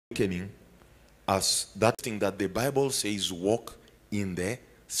awakening as that thing that the Bible says walk in the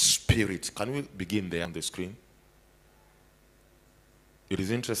Spirit. Can we begin there on the screen? It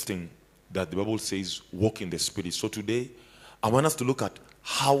is interesting that the Bible says walk in the Spirit. So today I want us to look at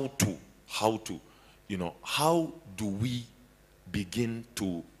how do we begin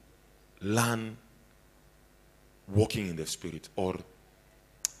to learn walking in the Spirit? Or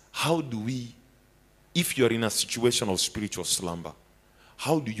how do we, if you're in a situation of spiritual slumber,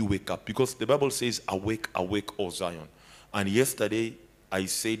 how do you wake up? Because the Bible says, awake, awake, O Zion. And yesterday I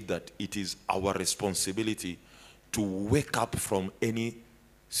said that it is our responsibility to wake up from any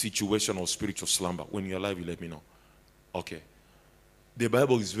situation of spiritual slumber. When you're alive, you let me know. Okay. The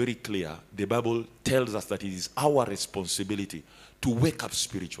Bible is very clear. The Bible tells us that it is our responsibility to wake up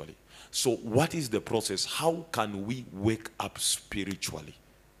spiritually. So what is the process? How can we wake up spiritually?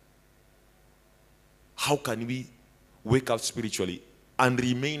 How can we wake up spiritually and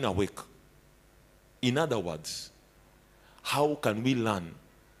remain awake? In other words, how can we learn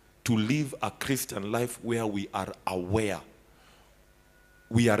to live a Christian life where we are aware?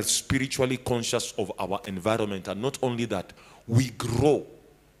 We are spiritually conscious of our environment, and not only that, we grow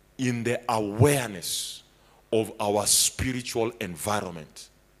in the awareness of our spiritual environment.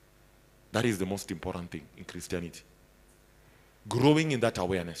 That is the most important thing in Christianity. Growing in that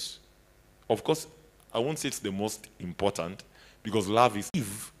awareness. Of course, I won't say it's the most important, because love is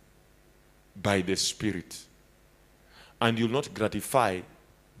live by the Spirit. And you'll not gratify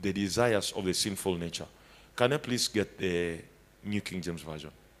the desires of the sinful nature. Can I please get the New King James Version?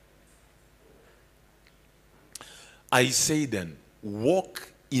 I say then,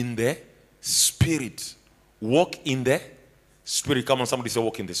 walk in the Spirit. Walk in the Spirit. Come on, somebody say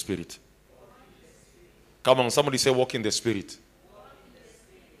walk in the Spirit. Come on, somebody say walk in the Spirit.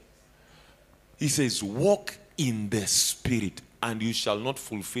 He says, walk in the Spirit, and you shall not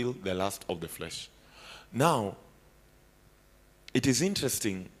fulfill the lust of the flesh. Now, it is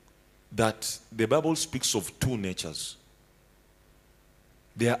interesting that the Bible speaks of two natures.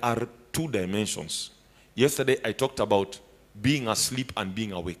 There are two dimensions. Yesterday I talked about being asleep and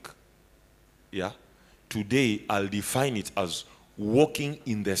being awake. Yeah. Today I'll define it as walking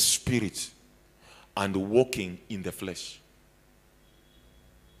in the Spirit and walking in the flesh.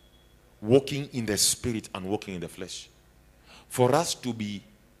 Walking in the Spirit and walking in the flesh. For us to be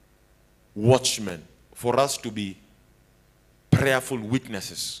watchmen, for us to be prayerful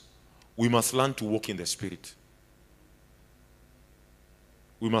witnesses, we must learn to walk in the Spirit.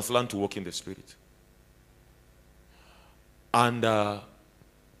 We must learn to walk in the Spirit. And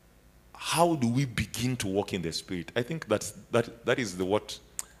how do we begin to walk in the Spirit? I think that is what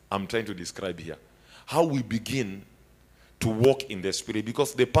I'm trying to describe here. How we begin to walk in the Spirit.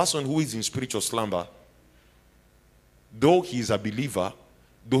 Because the person who is in spiritual slumber, though he is a believer,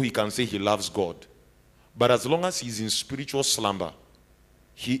 though he can say he loves God, but as long as he's in spiritual slumber,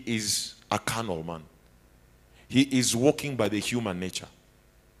 he is a carnal man. He is walking by the human nature.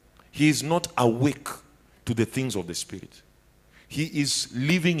 He is not awake to the things of the Spirit. He is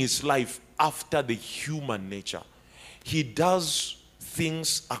living his life after the human nature. He does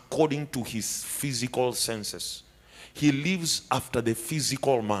things according to his physical senses. He lives after the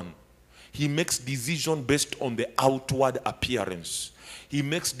physical man. He makes decisions based on the outward appearance. He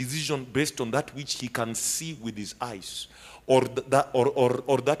makes decisions based on that which he can see with his eyes, or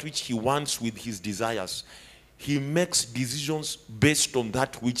that which he wants with his desires. He makes decisions based on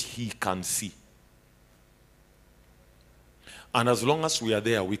that which he can see. And as long as we are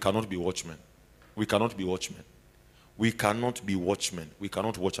there, we cannot be watchmen. We cannot be watchmen. We cannot be watchmen. We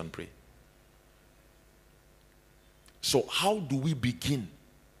cannot watch and pray. So how do we begin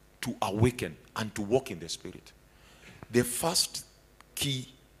to awaken and to walk in the Spirit? The first key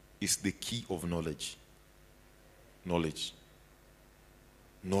is the key of knowledge. Knowledge.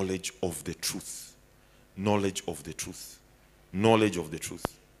 Knowledge of the truth. Knowledge of the truth. Knowledge of the truth.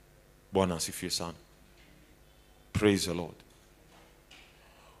 Bwana asifiwe sana. Praise the Lord.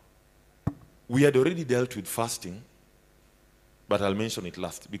 We had already dealt with fasting, but I'll mention it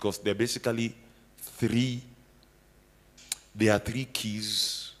last, because there are basically three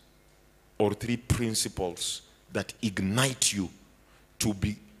keys or three principles that ignite you to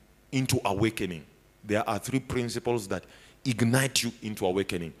be into awakening. There are three principles that ignite you into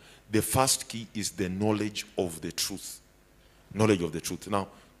awakening. The first key is the knowledge of the truth. Knowledge of the truth. Now,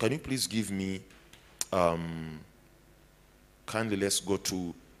 can you please give me, kindly let's go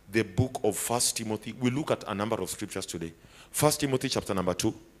to the book of 1 Timothy. We look at a number of scriptures today. 1 Timothy chapter number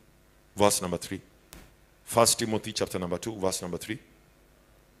 2, verse number 3. 1 Timothy chapter number 2, verse number 3.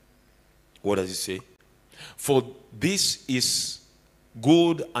 What does it say? For this is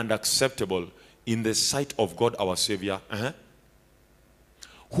good and acceptable in the sight of God our Savior,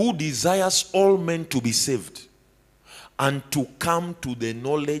 who desires all men to be saved and to come to the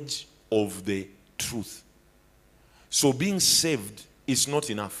knowledge of the truth. So being saved is not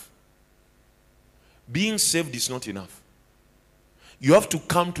enough. Being saved is not enough. You have to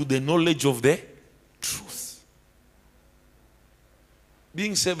come to the knowledge of the truth.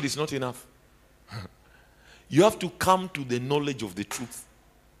 Being saved is not enough. You have to come to the knowledge of the truth.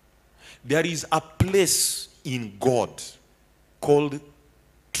 There is a place in God called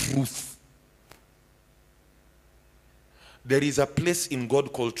truth. There is a place in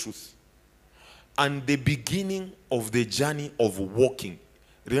God called truth. And the beginning of the journey of walking.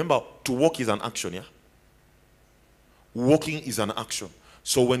 Remember, to walk is an action, yeah? Walking is an action.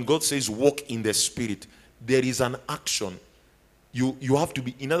 So when God says walk in the Spirit, there is an action. You have to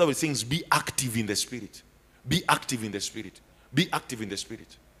be, in other words, things, be active in the Spirit. Be active in the Spirit. Be active in the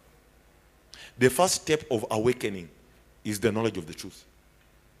Spirit. The first step of awakening is the knowledge of the truth.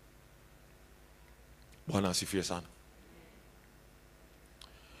 Bwana asifiwe sana.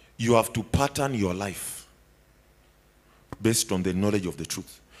 You have to pattern your life based on the knowledge of the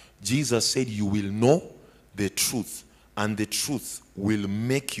truth. Jesus said you will know the truth, and the truth will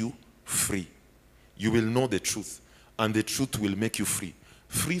make you free. You will know the truth, and the truth will make you free.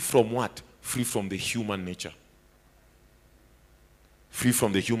 Free from what? Free from the human nature. Free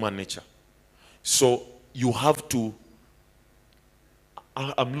from the human nature. So you have to,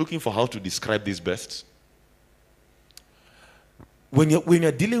 I'm looking for how to describe this best. When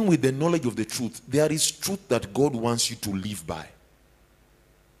you're dealing with the knowledge of the truth, there is truth that God wants you to live by.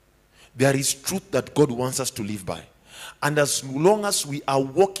 There is truth that God wants us to live by. And as long as we are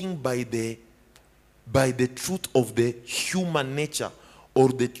walking by the truth of the human nature, or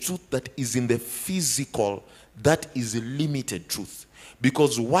the truth that is in the physical, that is a limited truth.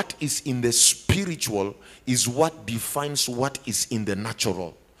 Because what is in the spiritual is what defines what is in the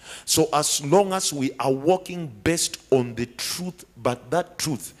natural. So as long as we are walking based on the truth, but that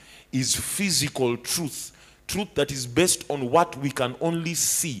truth is physical truth, truth that is based on what we can only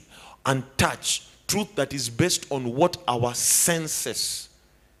see and touch, truth that is based on what our senses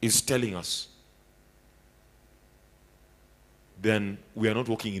is telling us, then we are not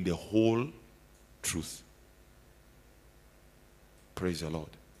walking in the whole truth. Praise the Lord.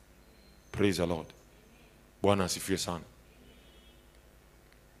 Praise the Lord. Bwana asifiwe sana.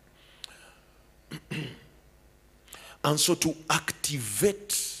 And so to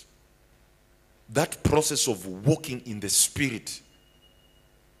activate that process of walking in the Spirit,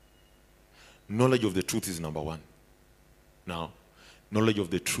 knowledge of the truth is number one. Now, knowledge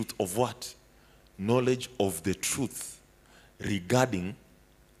of the truth of what? Knowledge of the truth regarding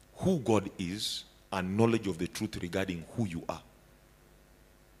who God is, and knowledge of the truth regarding who you are.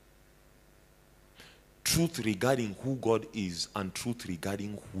 Truth regarding who God is, and truth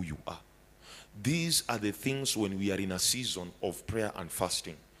regarding who you are. These are the things when we are in a season of prayer and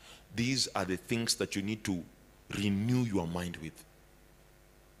fasting. These are the things that you need to renew your mind with.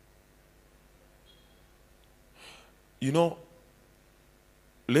 You know,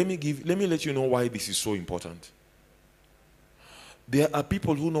 let me let you know why this is so important. There are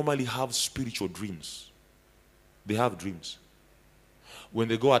people who normally have spiritual dreams. They have dreams. When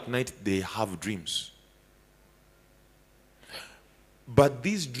they go at night, they have dreams. But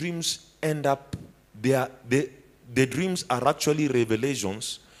these dreams end up, the dreams are actually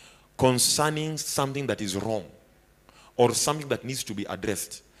revelations concerning something that is wrong or something that needs to be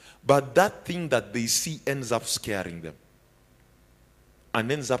addressed. But that thing that they see ends up scaring them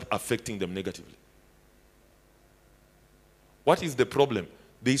and ends up affecting them negatively. What is the problem?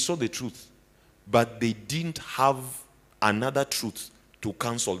 They saw the truth, but they didn't have another truth to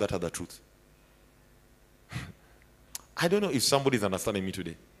cancel that other truth. I don't know if somebody is understanding me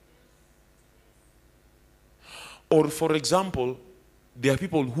today. Or for example, there are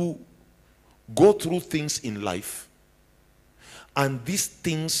people who go through things in life, and these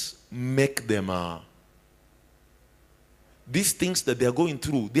things make them, these things that they are going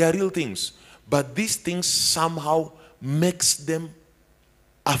through, they are real things, but these things somehow makes them,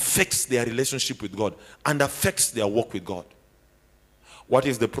 affects their relationship with God and affects their walk with God. What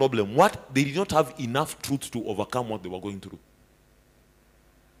is the problem? What? They did not have enough truth to overcome what they were going through.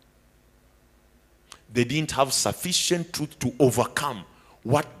 They didn't have sufficient truth to overcome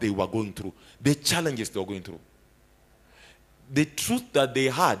what they were going through, the challenges they were going through. The truth that they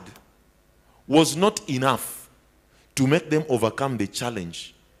had was not enough to make them overcome the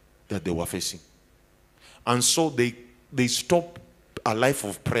challenge that they were facing. And so they stop a life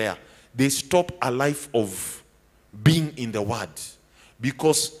of prayer. They stop a life of being in the Word.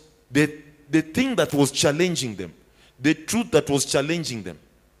 Because the thing that was challenging them, the truth that was challenging them,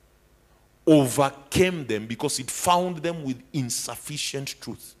 overcame them because it found them with insufficient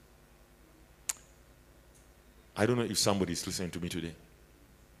truth. I don't know if somebody is listening to me today.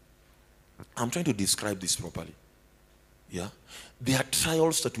 I'm trying to describe this properly. Yeah? There are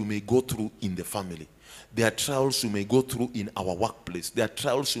trials that we may go through in the family. There are trials we may go through in our workplace. There are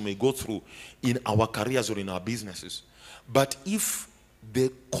trials we may go through in our careers or in our businesses. But if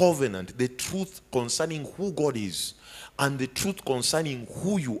the covenant, the truth concerning who God is, and the truth concerning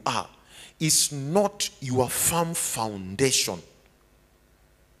who you are, is not your firm foundation,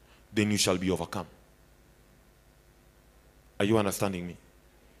 then you shall be overcome. Are you understanding me?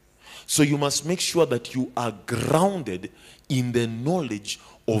 So you must make sure that you are grounded in the knowledge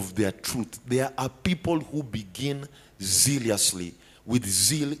of their truth. There are people who begin zealously, with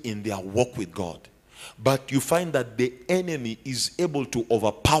zeal in their walk with God. But you find that the enemy is able to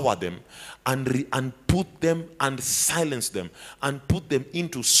overpower them and put them and silence them and put them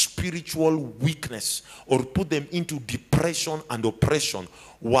into spiritual weakness, or put them into depression and oppression.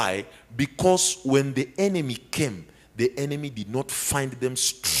 Why? Because when the enemy came, the enemy did not find them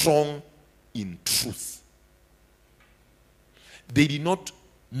strong in truth. They did not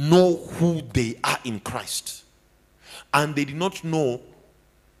know who they are in Christ. And they did not know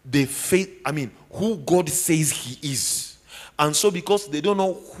the faith, who God says he is. And so because they don't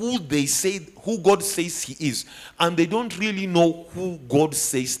know who God says he is, and they don't really know who God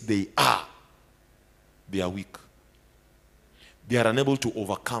says they are weak. They are unable to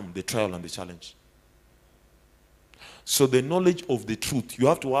overcome the trial and the challenge. So the knowledge of the truth, you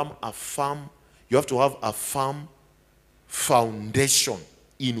have to have a firm foundation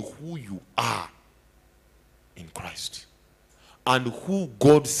in who you are in Christ and who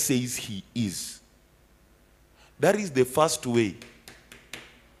God says he is. That is the first way.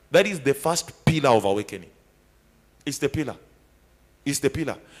 That is the first pillar of awakening. It's the pillar. It's the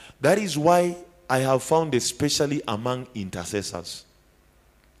pillar. That is why I have found, especially among intercessors,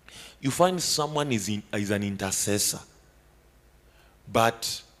 you find someone is an intercessor,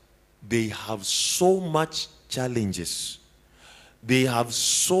 but they have so much challenges. They have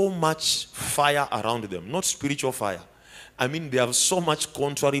so much fire around them. Not spiritual fire. They have so much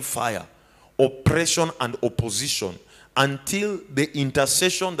contrary fire, oppression and opposition, until the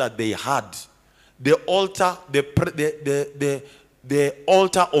intercession that they had, the altar, the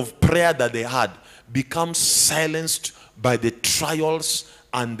altar of prayer that they had, becomes silenced by the trials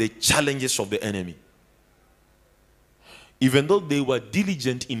and the challenges of the enemy. Even though they were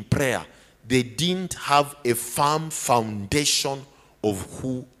diligent in prayer, they didn't have a firm foundation of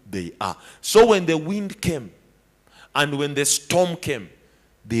who they are. So when the wind came and when the storm came,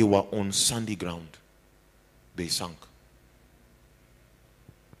 they were on sandy ground. They sank.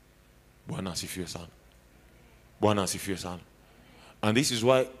 Bwana asifiwe sana. Bwana asifiwe sana. And this is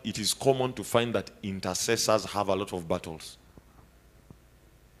why it is common to find that intercessors have a lot of battles.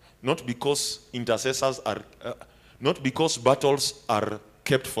 Not because battles are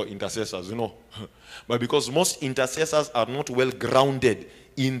kept for intercessors, but because most intercessors are not well grounded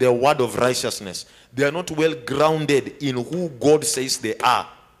in the word of righteousness. They are not well grounded in who God says they are.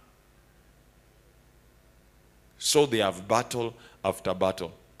 So they have battle after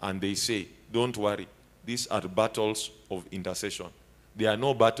battle, and they say, don't worry, these are battles of intercession. There are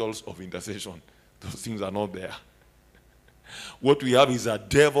no battles of intercession. Those things are not there. What we have is a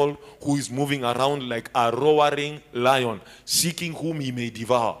devil who is moving around like a roaring lion, seeking whom he may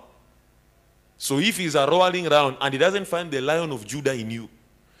devour. So if he's a roaring lion and he doesn't find the Lion of Judah in you,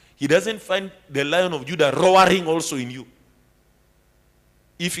 he doesn't find the Lion of Judah roaring also in you.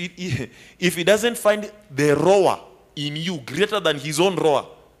 If he doesn't find the roar in you greater than his own roar,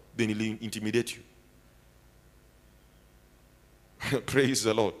 then he'll intimidate you. Praise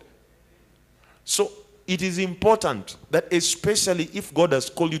the Lord. So it is important that, especially if God has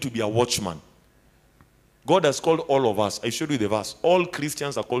called you to be a watchman, God has called all of us. I showed you the verse. All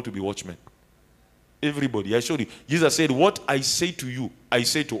Christians are called to be watchmen. Everybody. I showed you. Jesus said, what I say to you, I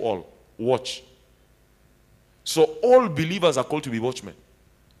say to all. Watch. So all believers are called to be watchmen.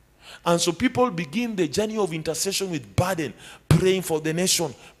 And so people begin the journey of intercession with burden, praying for the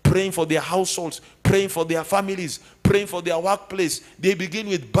nation, praying for their households, praying for their families, praying for their workplace. They begin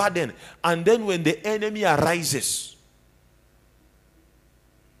with burden. And then when the enemy arises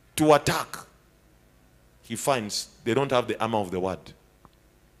to attack, he finds they don't have the armor of the word.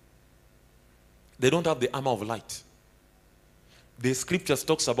 They don't have the armor of light. The scriptures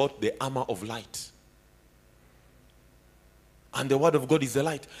talks about the armor of light. And the word of God is the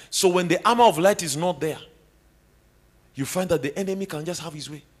light. So when the armor of light is not there, you find that the enemy can just have his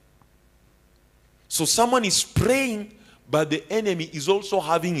way. So someone is praying, but the enemy is also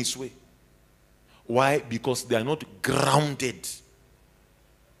having his way. Why? Because they are not grounded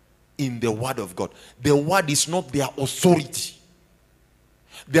in the word of God. The word is not their authority.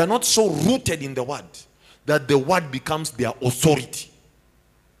 They are not so rooted in the word that the word becomes their authority.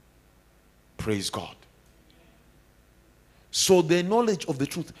 Praise God. So the knowledge of the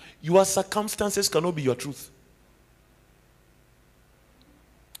truth. Your circumstances cannot be your truth.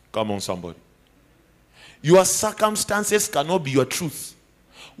 Come on, somebody. Your circumstances cannot be your truth.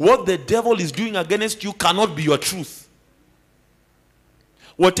 What the devil is doing against you cannot be your truth.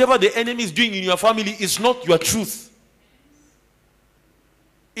 Whatever the enemy is doing in your family is not your truth.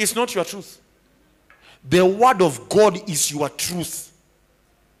 It's not your truth. The word of God is your truth.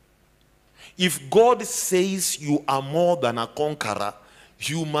 If God says you are more than a conqueror,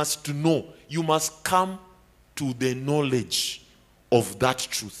 you must know, you must come to the knowledge of that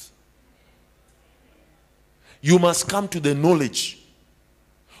truth. You must come to the knowledge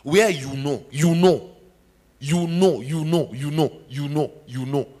where that you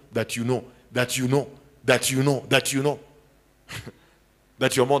know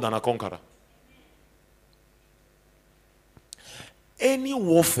that you're more than a conqueror. Any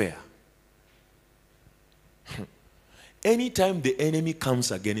warfare, anytime the enemy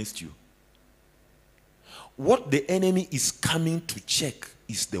comes against you, what the enemy is coming to check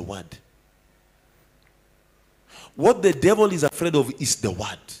is the word. What the devil is afraid of is the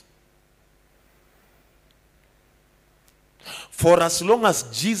word. For as long as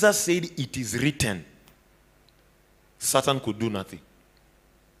Jesus said it is written, Satan could do nothing.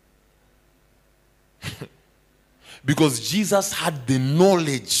 Because Jesus had the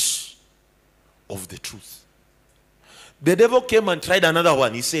knowledge of the truth. The devil came and tried another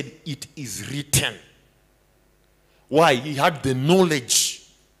one. He said, it is written. Why? He had the knowledge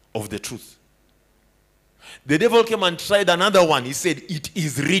of the truth. The devil came and tried another one. He said, it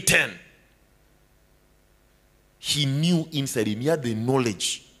is written. He knew inside him. He had the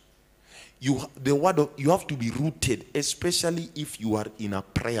knowledge. You have to be rooted, especially if you are in a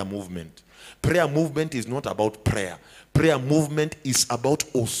prayer movement. Prayer movement is not about prayer. Prayer movement is about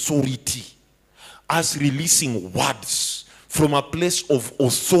authority. Us releasing words from a place of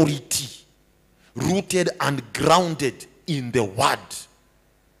authority, rooted and grounded in the word.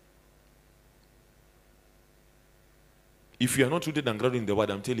 If you are not rooted and grounded in the word,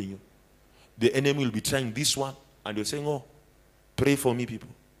 I'm telling you, the enemy will be trying this one, and you're saying, oh, pray for me, people.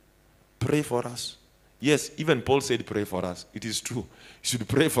 Pray for us. Yes, even Paul said pray for us. It is true. You should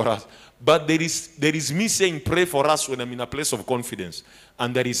pray for us. But there is me saying pray for us when I'm in a place of confidence.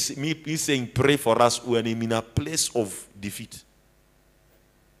 And there is me saying pray for us when I'm in a place of defeat.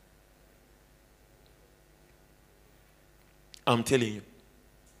 I'm telling you.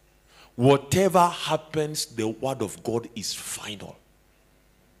 Whatever happens, the word of God is final.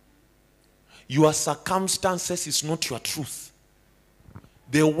 Your circumstances is not your truth.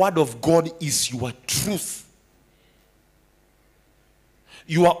 The word of God is your truth.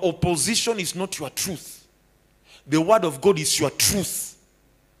 Your opposition is not your truth. The word of God is your truth.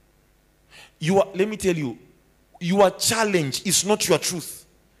 Let me tell you, your challenge is not your truth.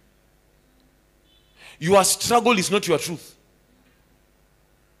 Your struggle is not your truth.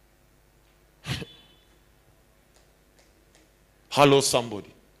 Hello,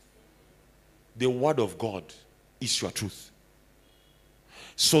 somebody. The word of God is your truth.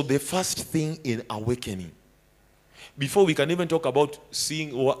 So the first thing in awakening, before we can even talk about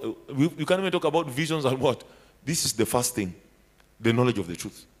seeing, we can even talk about visions and what, this is the first thing. The knowledge of the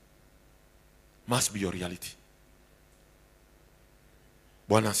truth must be your reality.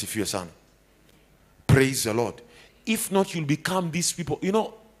 Bwana asifiwe sana. Praise the Lord. If not, you'll become these people. You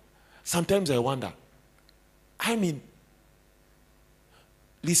know, sometimes I wonder. I mean,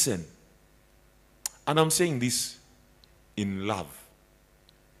 listen, and I'm saying this in love.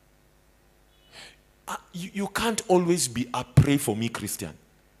 You can't always be a pray for me Christian.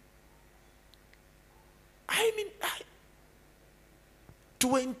 I mean,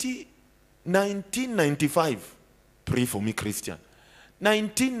 1995, pray for me Christian.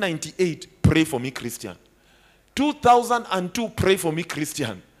 1998, pray for me Christian. 2002, pray for me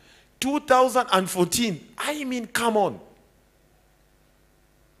Christian. 2014, I mean, come on.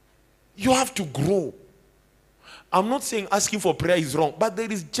 You have to grow. I'm not saying asking for prayer is wrong, but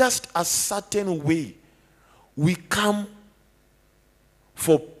there is just a certain way we come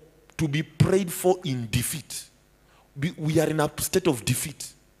to be prayed for in defeat. We are in a state of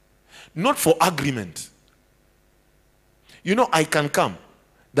defeat, not for agreement. You know, I can come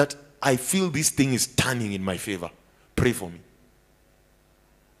that I feel this thing is turning in my favor. pray for me.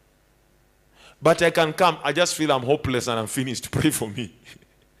 But I can come, I just feel I'm hopeless and I'm finished. Pray for me.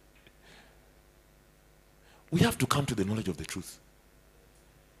 We have to come to the knowledge of the truth.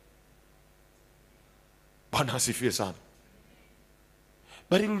 But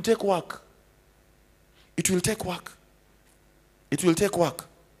it will take work. It will take work. It will take work.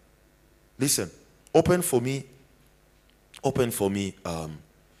 Listen, open for me.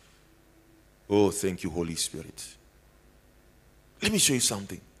 Oh, thank you, Holy Spirit. Let me show you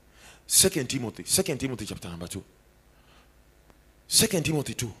something. 2 Timothy chapter number 2. 2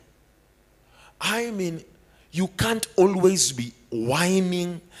 Timothy 2. I mean, you can't always be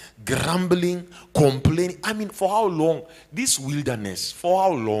whining, grumbling, complaining. I mean, for how long? This wilderness, for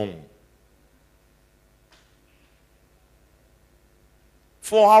how long?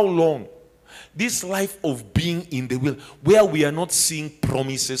 For how long? This life of being in the will, where we are not seeing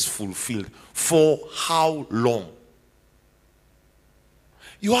promises fulfilled. For how long?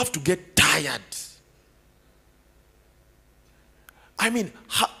 You have to get tired. I mean,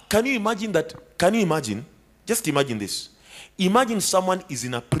 can you imagine that? Can you imagine? Just imagine this. Imagine someone is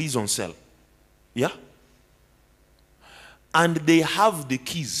in a prison cell. Yeah? And they have the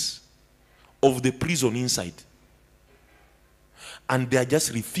keys of the prison inside. And they are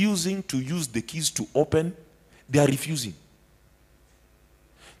just refusing to use the keys to open. They are refusing.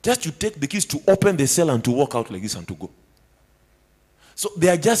 Just to take the keys to open the cell and to walk out like this and to go. So they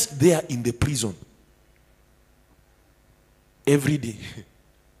are just there in the prison. Every day.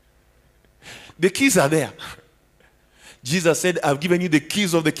 The keys are there. Jesus said, I've given you the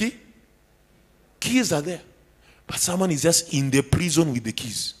keys of the key. Keys are there. But someone is just in the prison with the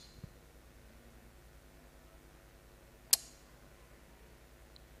keys.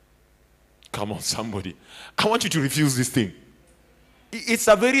 Come on, somebody. I want you to refuse this thing. It's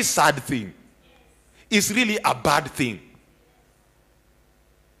a very sad thing. It's really a bad thing.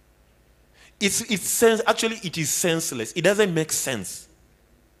 Actually, it is senseless. It doesn't make sense.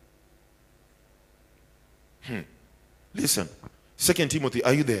 Listen. 2 Timothy,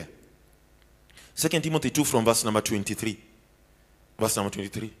 are you there? 2 Timothy 2 from verse number 23. Verse number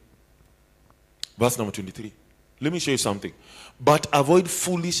 23. Verse number 23. Let me show you something. But avoid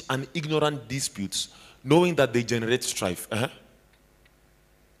foolish and ignorant disputes, knowing that they generate strife.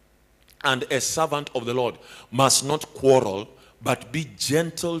 And a servant of the Lord must not quarrel, but be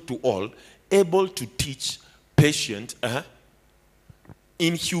gentle to all, able to teach, patient,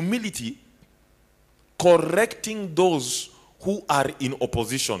 in humility, correcting those who are in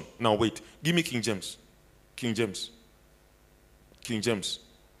opposition. Now wait, give me King James. King James. King James.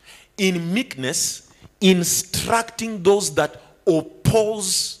 In meekness, instructing those that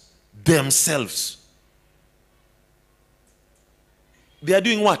oppose themselves. They are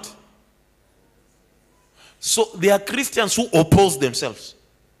doing what? So they are Christians who oppose themselves.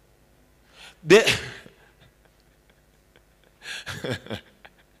 They're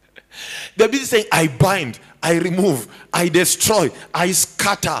busy saying, I bind, I remove, I destroy, I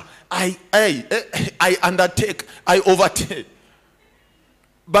scatter, I undertake, I overtake.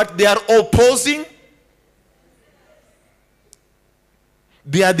 But they are opposing.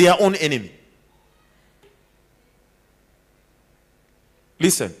 They are their own enemy.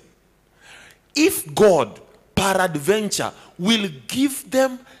 Listen. If God, peradventure, will give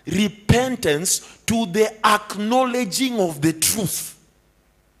them repentance to the acknowledging of the truth.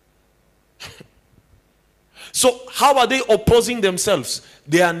 So how are they opposing themselves?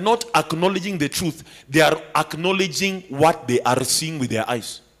 They are not acknowledging the truth. They are acknowledging what they are seeing with their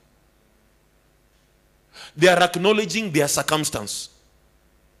eyes. They are acknowledging their circumstance.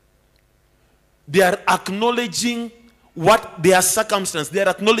 They are acknowledging what their circumstance. They are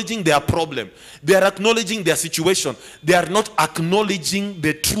acknowledging their problem. They are acknowledging their situation. They are not acknowledging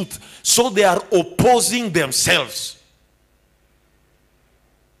the truth. So they are opposing themselves.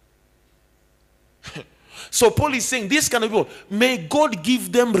 So Paul is saying, this kind of people, may God give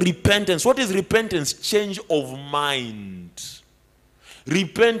them repentance. What is repentance? Change of mind.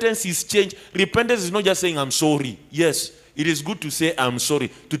 Repentance is change. Repentance is not just saying, I'm sorry. Yes, it is good to say, I'm sorry.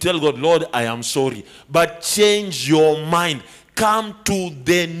 To tell God, Lord, I am sorry. But change your mind. Come to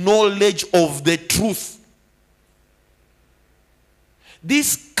the knowledge of the truth.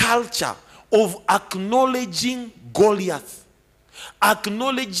 This culture of acknowledging Goliath,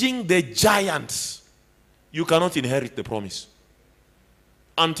 acknowledging the giants, you cannot inherit the promise.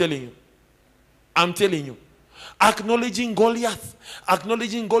 I'm telling you. I'm telling you. Acknowledging Goliath,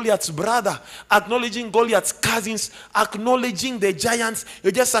 acknowledging Goliath's brother, acknowledging Goliath's cousins, acknowledging the giants.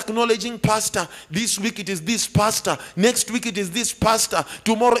 You're just acknowledging pastor. This week it is this pastor. Next week it is this pastor.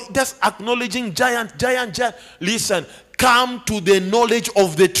 Tomorrow, just acknowledging giant. Listen, come to the knowledge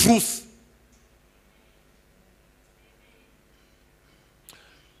of the truth.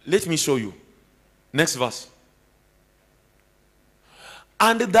 Let me show you. Next verse.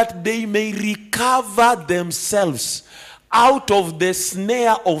 And that they may recover themselves out of the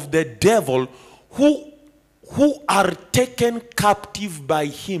snare of the devil, who are taken captive by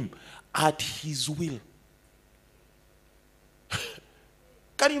him at his will.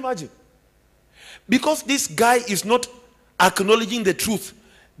 Can you imagine? Because this guy is not acknowledging the truth,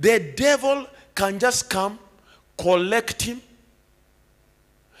 the devil can just come, collect him,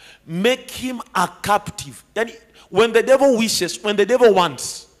 make him a captive. And when the devil wishes, when the devil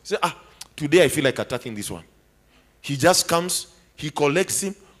wants, say, today I feel like attacking this one. He just comes, he collects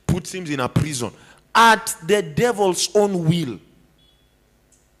him, puts him in a prison at the devil's own will.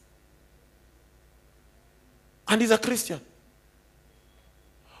 And he's a Christian.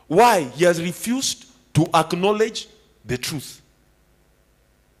 Why? He has refused to acknowledge the truth.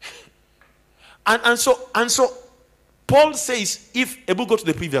 and so Paul says, if Ebu, go to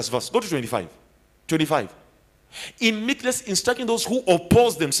the previous verse, go to 25. 25. In meekness, instructing those who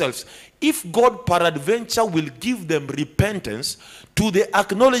oppose themselves, if God peradventure will give them repentance to the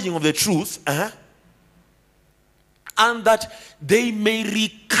acknowledging of the truth, and that they may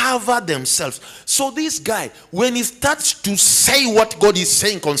recover themselves. So this guy, when he starts to say what God is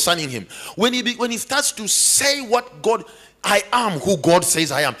saying concerning him, when he starts to say what God, I am who God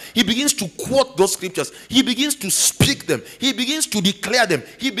says I am, he begins to quote those scriptures, he begins to speak them, he begins to declare them,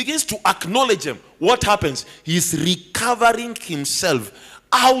 he begins to acknowledge them. What happens? He's recovering himself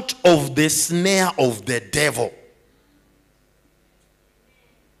out of the snare of the devil.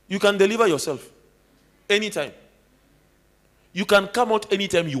 You can deliver yourself anytime. You can come out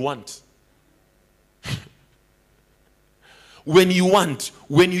anytime you want. When you want,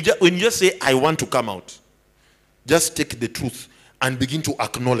 when you just say, I want to come out, just take the truth and begin to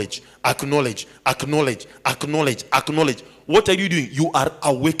acknowledge. What are you doing? You are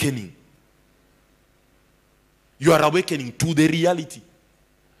awakening. You are awakening to the reality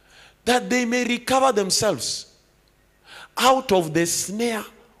that they may recover themselves out of the snare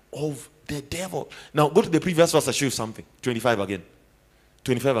of the devil. Now go to the previous verse. I'll show you something. 25 again.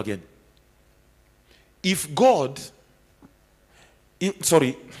 25 again. If God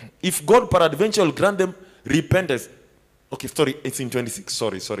peradventure will grant them repentance. Okay, sorry, it's in 26.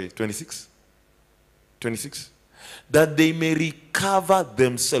 Sorry, 26. 26. That they may recover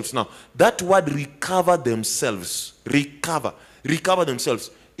themselves. Now, that word recover themselves. Recover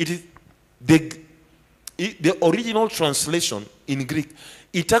themselves. It is the original translation in Greek.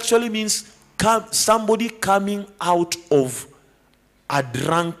 It actually means somebody coming out of a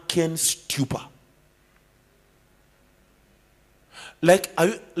drunken stupor. Like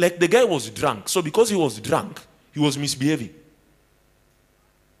the guy was drunk. So because he was drunk, he was misbehaving.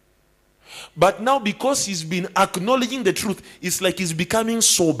 But now because he's been acknowledging the truth, it's like he's becoming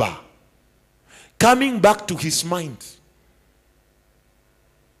sober. Coming back to his mind.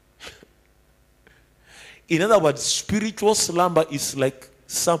 In other words, spiritual slumber is like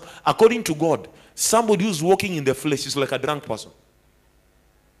according to God, somebody who's walking in the flesh is like a drunk person.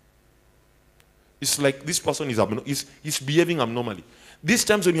 It's like this person is behaving abnormally. These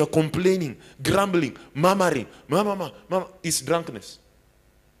times when you're complaining, grumbling, murmuring, mama, it's drunkenness.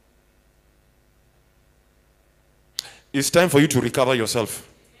 It's time for you to recover yourself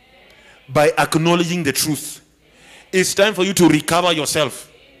by acknowledging the truth. It's time for you to recover yourself.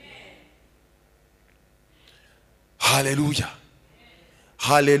 Hallelujah.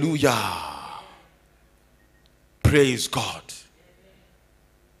 Hallelujah. Praise God.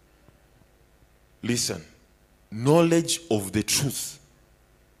 Listen, knowledge of the truth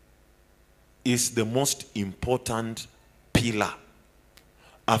is the most important pillar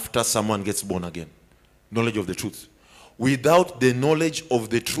after someone gets born again. Knowledge of the truth. Without the knowledge of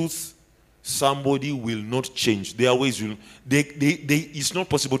the truth, somebody will not change. Their ways will, it's not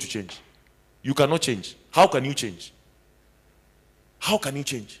possible to change. You cannot change. How can you change? How can you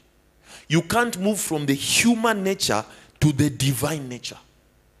change? You can't move from the human nature to the divine nature.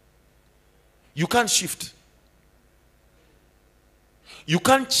 You can't shift. You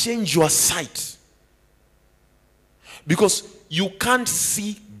can't change your sight. Because you can't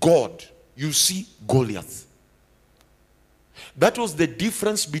see God. You see Goliath. That was the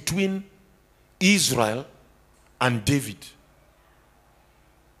difference between Israel and David.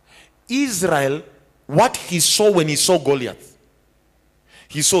 Israel what he saw when he saw Goliath.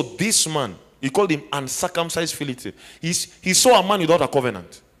 He saw this man. He called him uncircumcised Philistine. He saw a man without a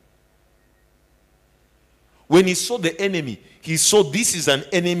covenant. When he saw the enemy, he saw this is an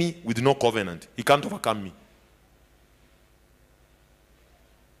enemy with no covenant. He can't overcome me.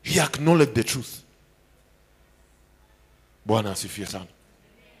 He acknowledged the truth. Bwana asifiwe sana.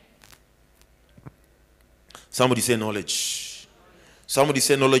 Somebody say knowledge. Somebody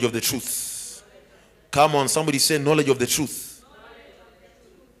say knowledge of the truth. Come on, somebody say knowledge of the truth.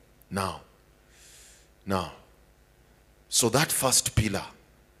 Now. So that first pillar,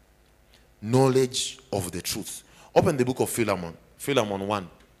 knowledge of the truth. Open the book of Philemon. Philemon 1,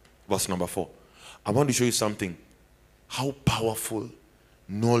 verse number 4. I want to show you something. How powerful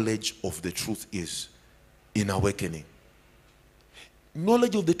knowledge of the truth is in awakening.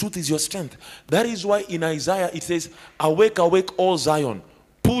 Knowledge of the truth is your strength. That is why in Isaiah it says, awake, awake, all Zion.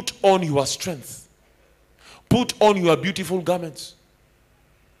 Put on your strength. Put on your beautiful garments.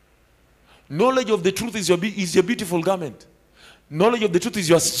 Knowledge of the truth is your beautiful garment. Knowledge of the truth is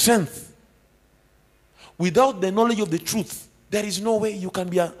your strength. Without the knowledge of the truth, there is no way you can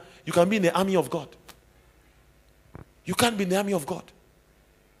be in the army of God. You can't be in the army of God.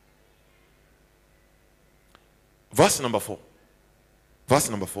 Verse number 4. Verse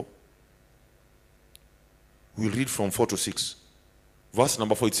number 4. We'll read from 4 to 6. Verse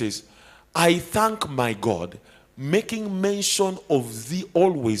number 4, it says, I thank my God, making mention of thee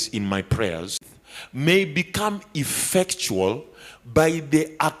always in my prayers, may become effectual by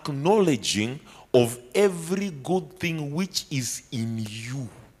the acknowledging of every good thing which is in you.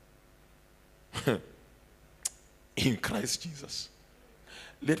 In Christ Jesus.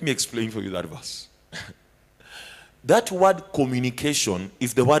 Let me explain for you that verse. That word communication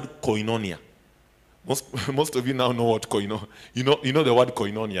is the word koinonia. Most of you now know what koinonia. You know the word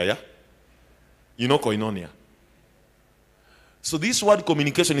koinonia, yeah? You know koinonia. So this word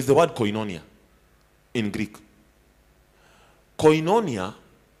communication is the word koinonia in Greek. Koinonia,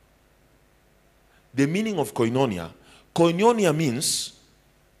 the meaning of koinonia means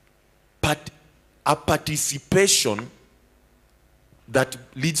a participation that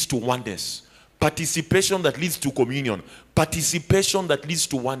leads to oneness. Participation that leads to communion. Participation that leads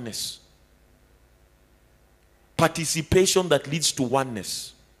to oneness. Participation that leads to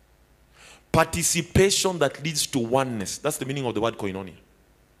oneness. Participation that leads to oneness. That's the meaning of the word koinonia.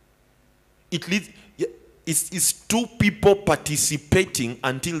 It's two people participating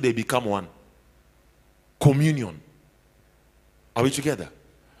until they become one. Communion. Are we together?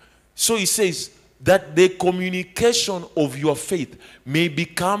 So he says that the communication of your faith may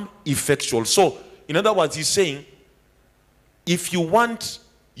become effectual. So, in other words, he's saying, if you want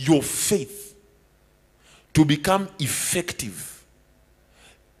your faith to become effective,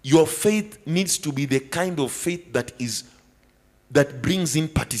 your faith needs to be the kind of faith that brings in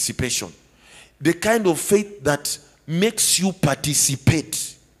participation. The kind of faith that makes you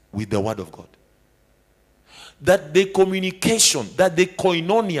participate with the word of God. That the communication, that the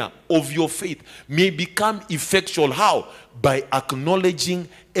koinonia of your faith may become effectual. How? By acknowledging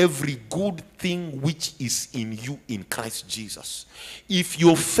every good thing which is in you in Christ Jesus. If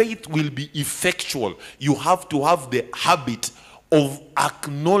your faith will be effectual, you have to have the habit of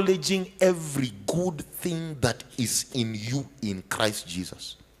acknowledging every good thing that is in you in Christ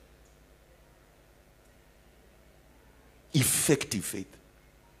Jesus. Effective faith.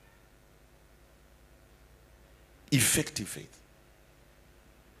 Effective faith.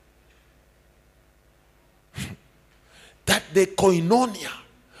 That the koinonia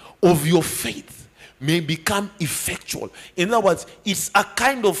of your faith may become effectual. In other words, it's a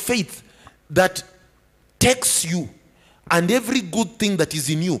kind of faith that takes you and every good thing that is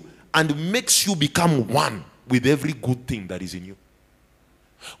in you and makes you become one with every good thing that is in you.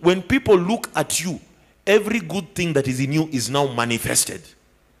 When people look at you, every good thing that is in you is now manifested.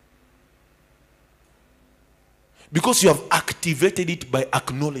 Because you have activated it by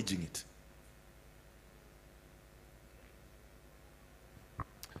acknowledging it.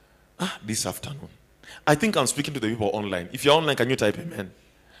 This afternoon. I think I'm speaking to the people online. If you're online, can you type amen?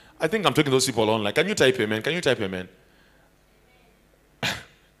 I think I'm talking to those people online. Can you type amen? Can you type amen?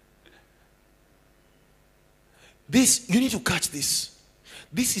 You need to catch this.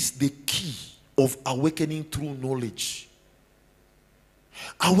 This is the key of awakening through knowledge.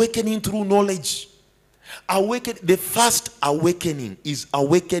 Awakening through knowledge. The first awakening is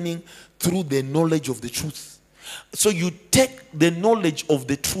awakening through the knowledge of the truth. So you take the knowledge of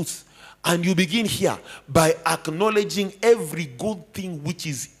the truth and you begin here by acknowledging every good thing which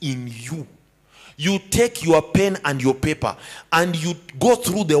is in you. You take your pen and your paper and you go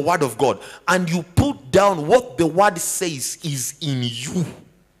through the word of God and you put down what the word says is in you.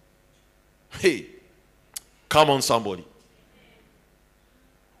 Hey, come on somebody.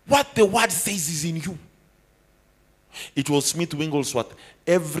 What the word says is in you. It was Smith Wigglesworth.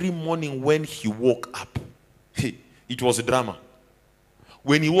 Every morning when he woke up, hey, it was a drama.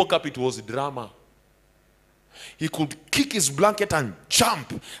 When he woke up, it was a drama. He could kick his blanket and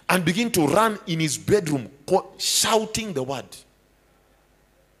jump and begin to run in his bedroom, shouting the word,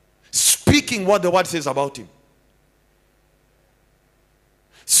 speaking what the word says about him.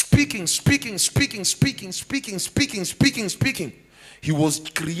 Speaking. He was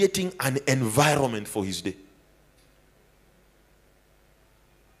creating an environment for his day.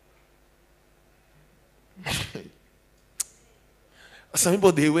 Some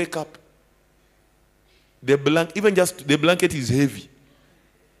people, they wake up, the blanket is heavy.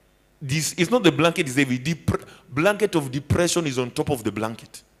 It's not the blanket is heavy. The blanket of depression is on top of the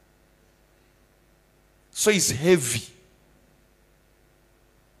blanket. So it's heavy.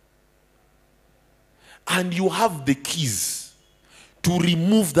 And you have the keys to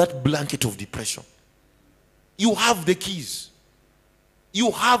remove that blanket of depression. You have the keys.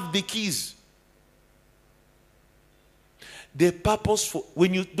 You have the keys. The purpose for,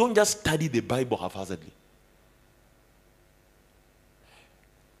 when you don't just study the Bible haphazardly.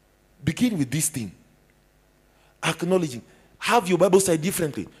 Begin with this thing. Acknowledging. Have your Bible study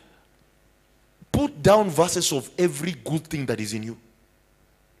differently. Put down verses of every good thing that is in you.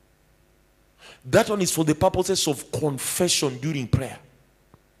 That one is for the purposes of confession during prayer.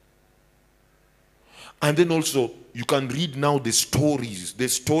 And then also, you can read now the stories, the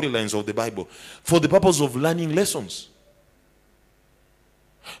storylines of the Bible for the purpose of learning lessons.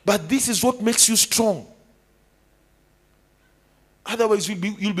 But this is what makes you strong. Otherwise,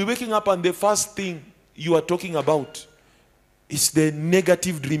 you'll be waking up and the first thing you are talking about is the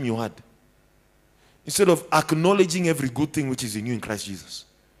negative dream you had. Instead of acknowledging every good thing which is in you in Christ Jesus.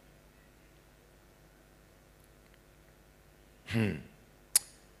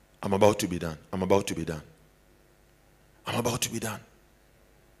 I'm about to be done. I'm about to be done. I'm about to be done.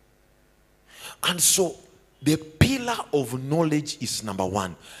 And so, the pillar of knowledge is number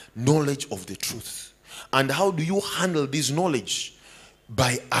one. Knowledge of the truth. And how do you handle this knowledge?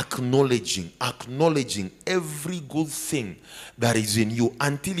 By acknowledging every good thing that is in you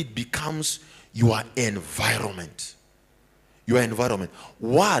until it becomes your environment. Your environment.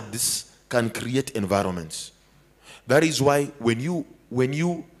 Words can create environments. That is why when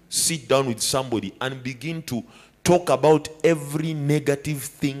you sit down with somebody and begin to talk about every negative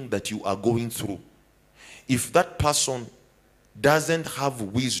thing that you are going through, if that person doesn't have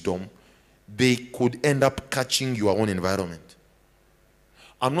wisdom, they could end up catching your own environment.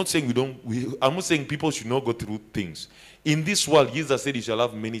 I'm not saying I'm not saying people should not go through things. In this world, Jesus said you shall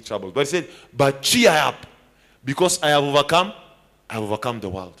have many troubles. But he said, but cheer up, because I have overcome the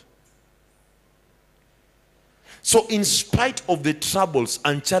world. So in spite of the troubles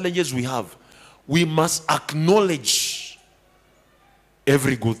and challenges we have, we must acknowledge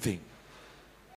every good thing.